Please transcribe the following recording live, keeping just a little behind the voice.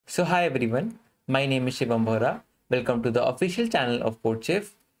So hi everyone, my name is Shivam Bhora. Welcome to the official channel of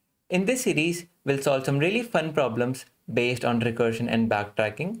CodeChef. In this series, we'll solve some really fun problems based on recursion and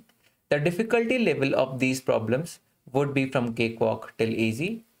backtracking. The difficulty level of these problems would be from cakewalk till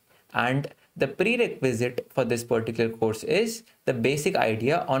easy, and the prerequisite for this particular course is the basic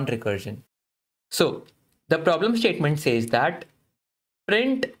idea on recursion. So the problem statement says that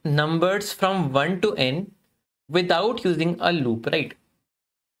print numbers from 1 to n without using a loop, right?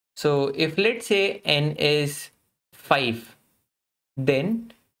 So if let's say n is 5,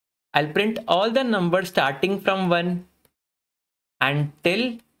 then I'll print all the numbers starting from 1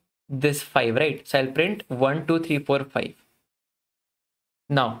 until this 5, right? So I'll print 1, 2, 3, 4, 5.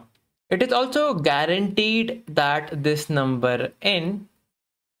 Now, it is also guaranteed that this number n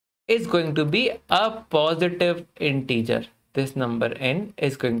is going to be a positive integer. This number n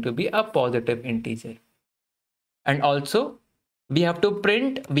is going to be a positive integer. And also, we have to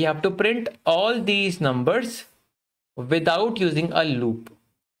print all these numbers without using a loop.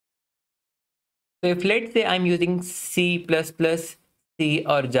 So if let's say I'm using C++, C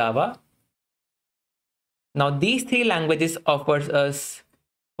or Java, now these three languages offers us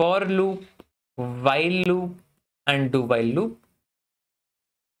for loop, while loop, and do while loop.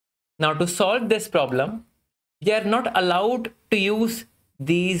 Now to solve this problem, we are not allowed to use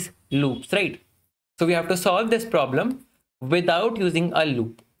these loops, right? So we have to solve this problem without using a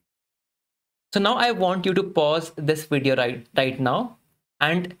loop. So now I want you to pause this video right now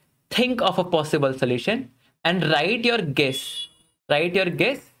and think of a possible solution and write your guess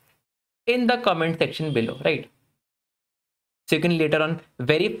in the comment section below, right? So you can later on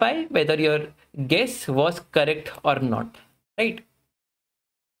verify whether your guess was correct or not, right?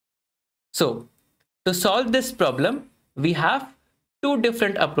 So to solve this problem, we have two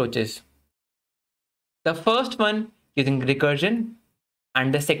different approaches. The first one using recursion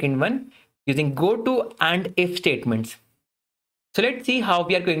and the second one using goto and if statements. So let's see how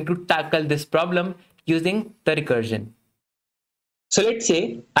we are going to tackle this problem using the recursion. So let's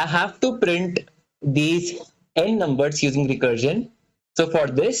say I have to print these n numbers using recursion. So for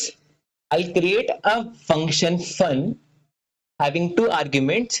this, I'll create a function fun having two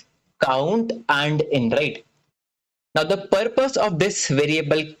arguments, count and n, right? Now the purpose of this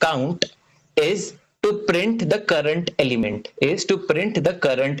variable count is to print the current element,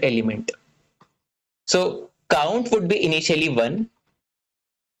 So count would be initially 1.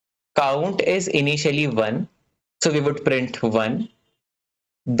 Count is initially 1. So we would print 1.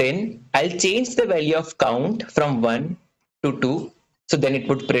 Then I'll change the value of count from 1 to 2. So then it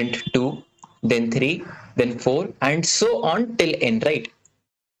would print 2, then 3, then 4, and so on till n, right?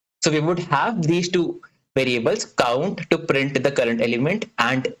 So we would have these two variables, count to print the current element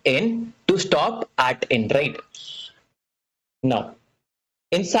and n to stop at n, right? Now,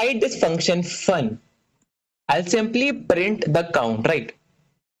 inside this function fun, I'll simply print the count, right?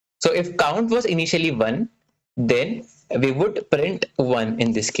 So if count was initially 1, then we would print 1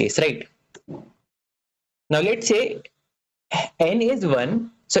 in this case, right? Now let's say n is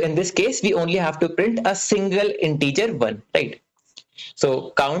 1. So in this case, we only have to print a single integer 1, right?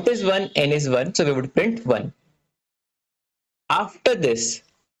 So count is 1, n is 1. So we would print 1. After this,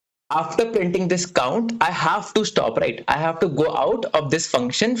 after printing this count, I have to stop, right? I have to go out of this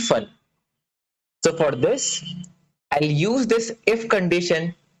function fun. So for this, I'll use this if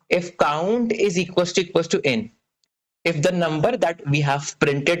condition if count is equals to n. If the number that we have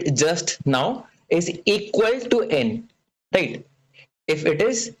printed just now is equal to n, right? If it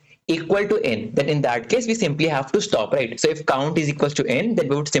is equal to n, then in that case, we simply have to stop, right? So if count is equals to n, then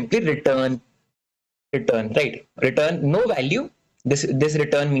we would simply return, right? Return no value. This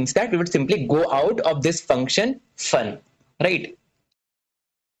return means that we would simply go out of this function fun, right?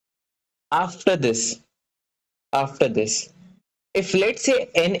 After this, if let's say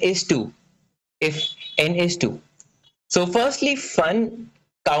n is 2, so firstly fun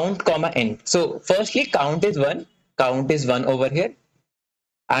count comma n. So firstly count is 1 over here,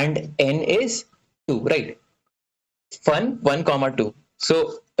 and n is 2, right? Fun 1 comma 2.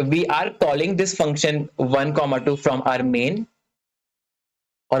 So we are calling this function 1 comma 2 from our main,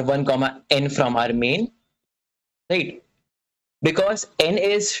 or 1 comma n from our main, right? Because n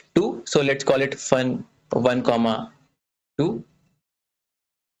is 2, so let's call it fun 1 comma 2.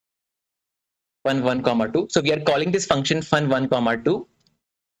 Fun 1 comma 2. So we are calling this function fun 1 comma 2,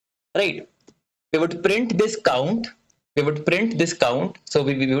 right? We would print this count. So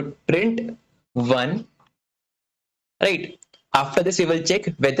we would print 1, right? After this, we will check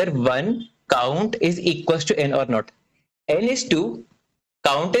whether 1 count is equals to n or not. N is 2,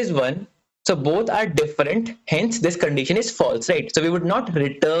 count is 1, So both are different, hence this condition is false, right? So we would not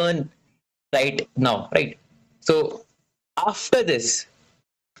return right now, right? So after this,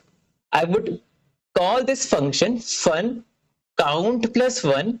 I would call this function fun count plus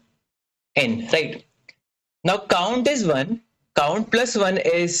 1 n, right? Now count is 1, count plus 1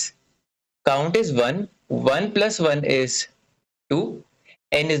 is count is 1, 1 plus 1 is 2,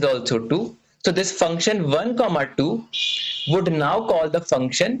 n is also 2. So this function 1 comma 2 would now call the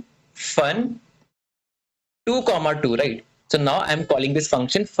function fun 2 comma 2, right? So now I'm calling this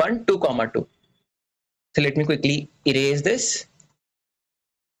function fun 2 comma 2. So let me quickly erase this.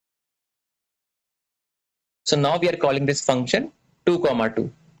 So now we are calling this function 2 comma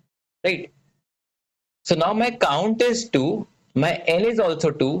 2, right? So now my count is 2, my n is also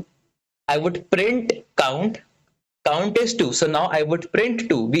 2. I would print count, count is 2. So now I would print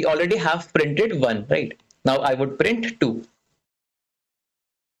 2. We already have printed 1, right? Now I would print 2.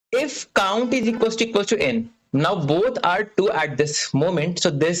 If count is equals to n, now both are 2 at this moment. So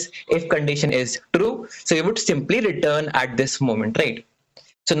this if condition is true. So you would simply return at this moment, right?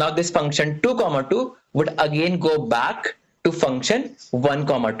 So now this function 2 comma 2 would again go back to function 1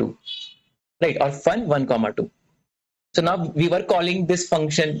 comma 2, right? Or fun 1 comma 2. So now we were calling this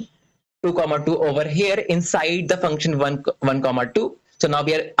function 2 comma 2 over here inside the function 1 comma 2. So now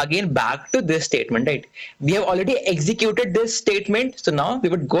we are again back to this statement, right? We have already executed this statement. So now we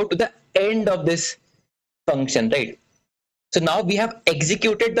would go to the end of this function, right? So now we have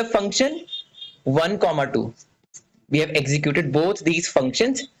executed the function 1 comma 2. We have executed both these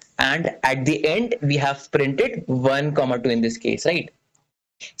functions, and at the end we have printed 1 comma 2 in this case, right?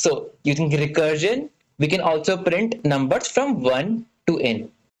 So using recursion, we can also print numbers from 1 to n.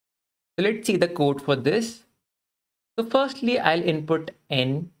 So let's see the code for this. So firstly, I'll input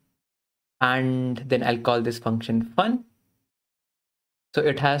n, and then I'll call this function fun. So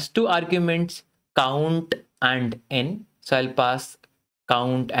it has two arguments, count and n. So I'll pass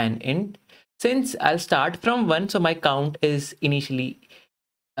count and n. Since I'll start from 1, so my count is initially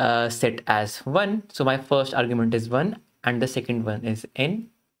set as 1. So my first argument is 1 and the second one is n.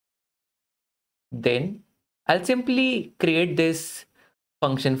 Then I'll simply create this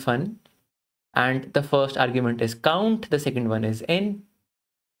function fun, and the first argument is count, the second one is n.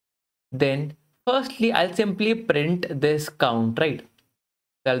 Then firstly, I'll simply print this count, right?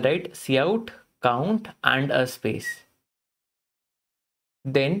 So I'll write cout count and a space.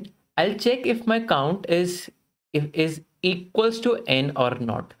 Then I'll check if my count is equals to n or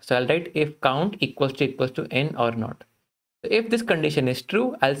not. So I'll write if count equals to n or not. So if this condition is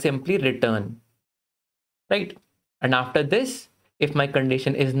true, I'll simply return, right? And after this, if my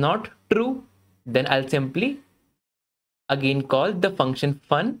condition is not true, then I'll simply again call the function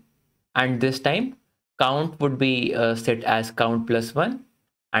fun, and this time count would be set as count plus 1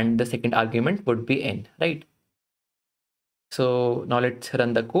 and the second argument would be n, right? So now let's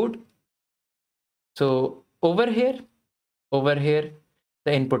run the code. So over here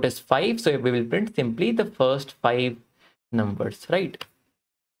the input is 5, so we will print simply the first 5 numbers, right?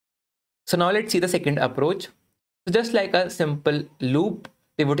 So now let's see the second approach. So just like a simple loop,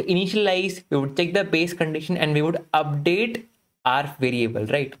 we would initialize, we would check the base condition, and we would update our variable,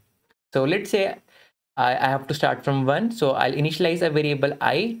 right? So let's say I have to start from 1, so I'll initialize a variable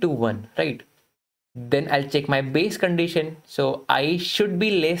I to 1, right? Then I'll check my base condition, so I should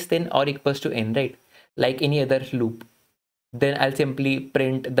be less than or equals to n, right? Like any other loop. Then I'll simply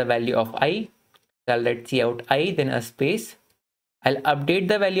print the value of I. So I'll write cout I, then a space. I'll update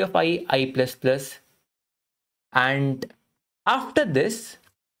the value of I plus plus, and after this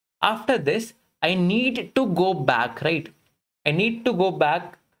I need to go back, right? I need to go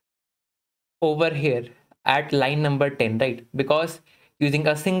back over here at line number 10, right? Because using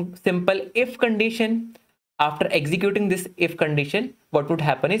a simple if condition, after executing this if condition, what would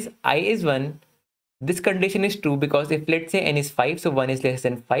happen is I is 1. This condition is true because if let's say n is 5, so 1 is less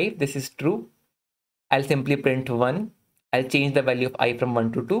than 5. This is true. I'll simply print 1. I'll change the value of I from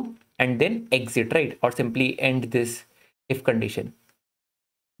 1 to 2 and then exit, right? Or simply end this if condition.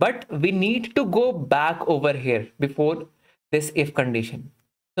 But we need to go back over here before this if condition.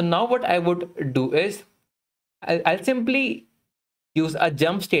 So now what I would do is I'll simply use a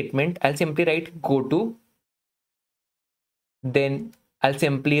jump statement. I'll simply write go to, then I'll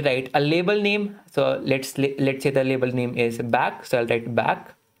simply write a label name. So let's say the label name is back. So I'll write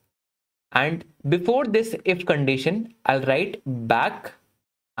back. And before this if condition, I'll write back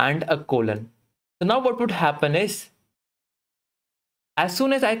and a colon. So now what would happen is, as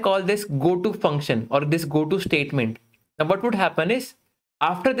soon as I call this go to function or this go to statement, now what would happen is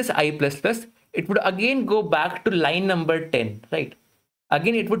after this I plus plus, it would again go back to line number 10, right?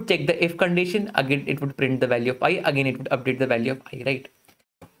 Again, it would check the if condition. Again, it would print the value of I. Again, it would update the value of I, right?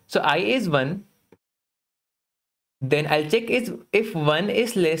 So I is 1. Then I'll check is if 1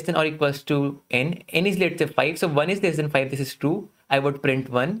 is less than or equals to n. N is, let's say, 5. So 1 is less than 5. This is true. I would print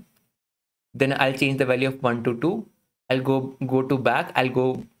 1. Then I'll change the value of 1 to 2. I'll go to back. I'll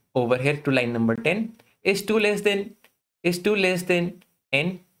go over here to line number 10. Is 2 less than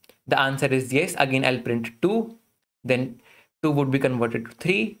n? The answer is yes. Again, I'll print 2. Then 2 would be converted to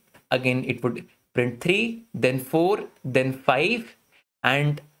 3. Again, it would print 3, then 4, then 5.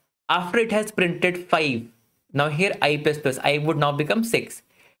 And after it has printed 5, now here I plus plus, I would now become 6.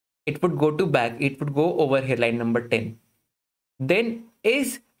 It would go to back. It would go over here, line number 10. Then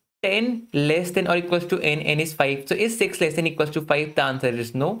is 10 less than or equals to n? N is 5. So is 6 less than or equals to 5? The answer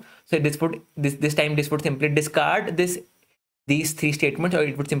is no. So this time this would simply discard these 3 statements, or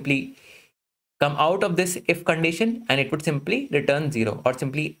it would simply come out of this if condition, and it would simply return 0 or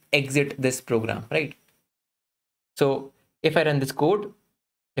simply exit this program, right? So if I run this code,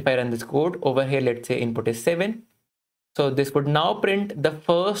 over here, let's say input is 7. So this would now print the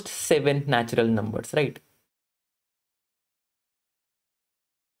first 7 natural numbers, right?